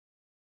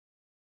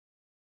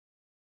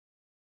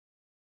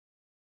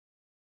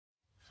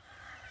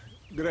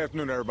Good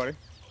afternoon, everybody.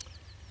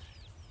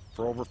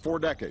 For over 4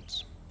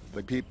 decades,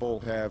 the people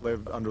have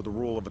lived under the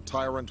rule of a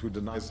tyrant who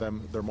denies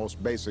them their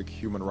most basic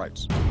human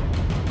rights.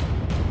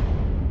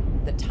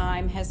 The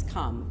time has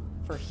come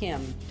for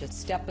him to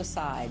step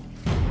aside.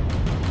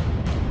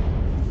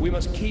 We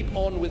must keep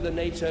on with the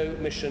NATO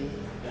mission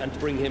and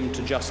bring him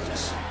to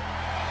justice.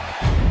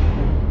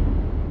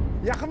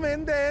 I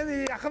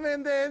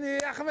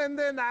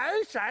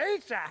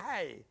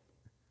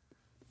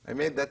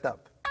made that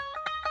up.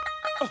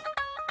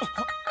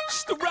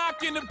 It's the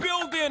Rock in the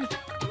building.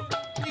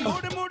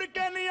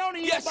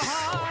 Yes,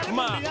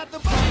 Ma. I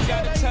ain't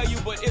gotta tell you,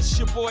 but it's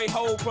your boy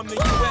Ho from the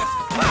US.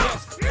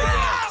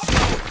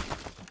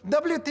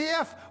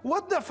 WTF?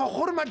 What the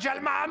فخور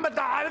مجال محمد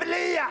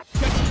عملية?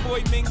 Catch your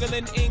boy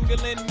mingling,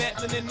 England,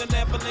 meddling in the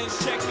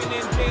Netherlands, checking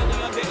in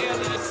daily under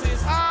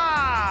aliases.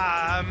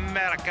 Ah,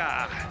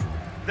 America,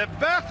 the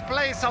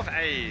birthplace of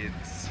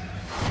AIDS.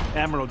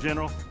 Admiral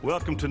General,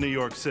 welcome to New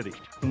York City.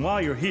 And while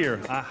you're here,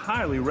 I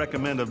highly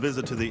recommend a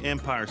visit to the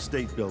Empire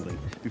State Building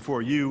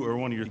before you or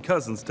one of your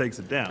cousins takes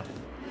it down.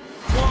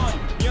 1,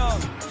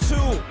 young, 2,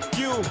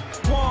 you,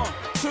 1,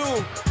 2,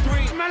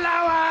 3.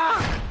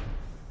 Malawa!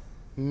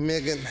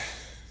 Megan,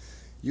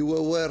 you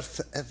were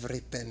worth every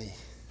penny.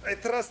 I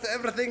trust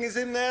everything is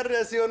in there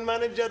as your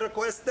manager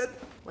requested.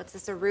 What's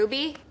this, a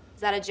ruby?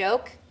 Is that a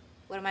joke?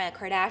 What am I, a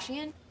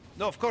Kardashian?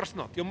 No, of course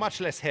not. You're much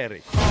less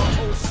hairy.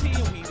 Oh, see,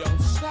 we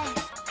don't stop.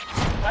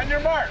 On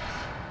your marks,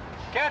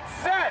 get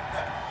set!